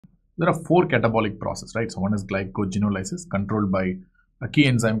There are 4 catabolic processes, right? So one is glycogenolysis, controlled by a key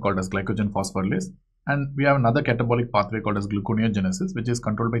enzyme called as glycogen phosphorylase. And we have another catabolic pathway called as gluconeogenesis, which is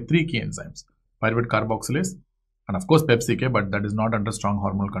controlled by 3 key enzymes, pyruvate carboxylase, and of course PepsiK, but that is not under strong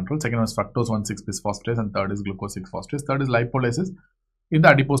hormonal control. Second one is fructose 1,6-bisphosphorase, and third is glucose 6-phosphatase. Third is lipolysis in the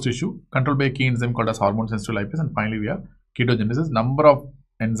adipose tissue, controlled by a key enzyme called as hormone sensitive lipase. And finally, we have ketogenesis. Number of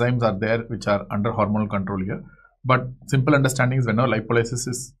enzymes are there which are under hormonal control here. But simple understanding is whenever lipolysis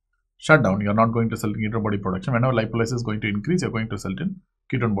is shut down, you are not going to result in ketone body production. Whenever lipolysis is going to increase, you are going to result in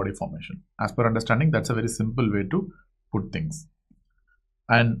ketone body formation. As per understanding, that's a very simple way to put things.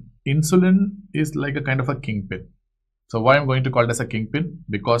 And insulin is like a kind of a kingpin. So why I'm going to call it as a kingpin?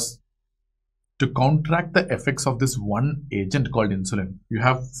 Because to counteract the effects of this one agent called insulin, you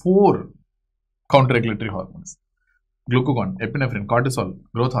have 4 counter-regulatory hormones: glucagon, epinephrine, cortisol,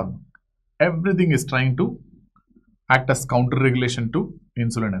 growth hormone. Everything is trying to act as counter-regulation to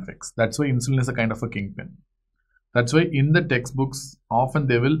insulin effects. That's why insulin is a kind of a kingpin. That's why in the textbooks, often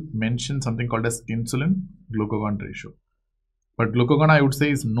they will mention something called as Insulin-Glucagon Ratio. But glucagon, I would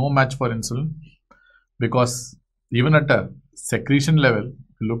say, is no match for insulin, because even at a secretion level,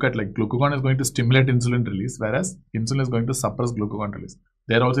 you look at like glucagon is going to stimulate insulin release, whereas insulin is going to suppress glucagon release.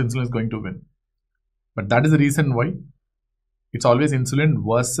 There also insulin is going to win. But that is the reason why it's always insulin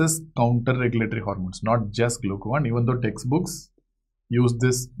versus counter-regulatory hormones, not just glucagon, even though textbooks use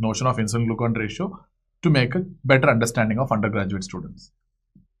this notion of insulin-glucagon ratio to make a better understanding of undergraduate students.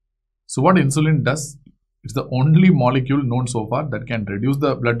 So what insulin does, it's the only molecule known so far that can reduce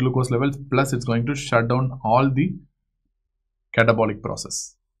the blood glucose levels, plus it's going to shut down all the catabolic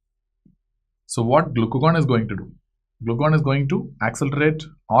process. So what glucagon is going to do? Glucagon is going to accelerate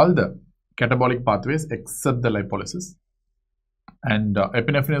all the catabolic pathways except the lipolysis. And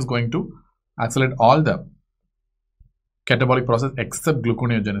epinephrine is going to accelerate all the catabolic process except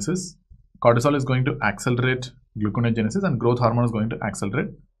gluconeogenesis. Cortisol is going to accelerate gluconeogenesis, and growth hormone is going to accelerate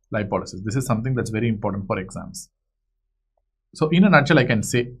lipolysis. This is something that's very important for exams. So in a nutshell, I can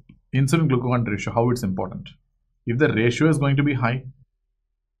say insulin-glucagon ratio, how it's important. If the ratio is going to be high,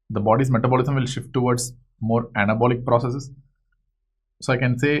 the body's metabolism will shift towards more anabolic processes. So I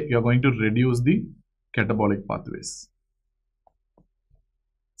can say you're going to reduce the catabolic pathways.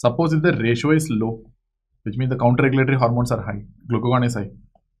 Suppose if the ratio is low, which means the counter-regulatory hormones are high, glucagon is high,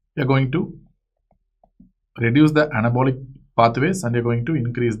 you're going to reduce the anabolic pathways and you're going to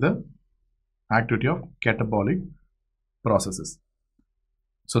increase the activity of catabolic processes.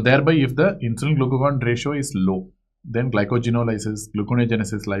 So thereby, if the insulin-glucagon ratio is low, then glycogenolysis,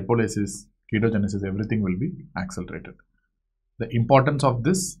 gluconeogenesis, lipolysis, ketogenesis, everything will be accelerated. The importance of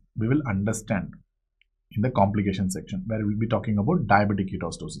this we will understand in the complication section, where we will be talking about diabetic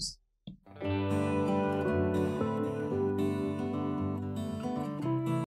ketoacidosis.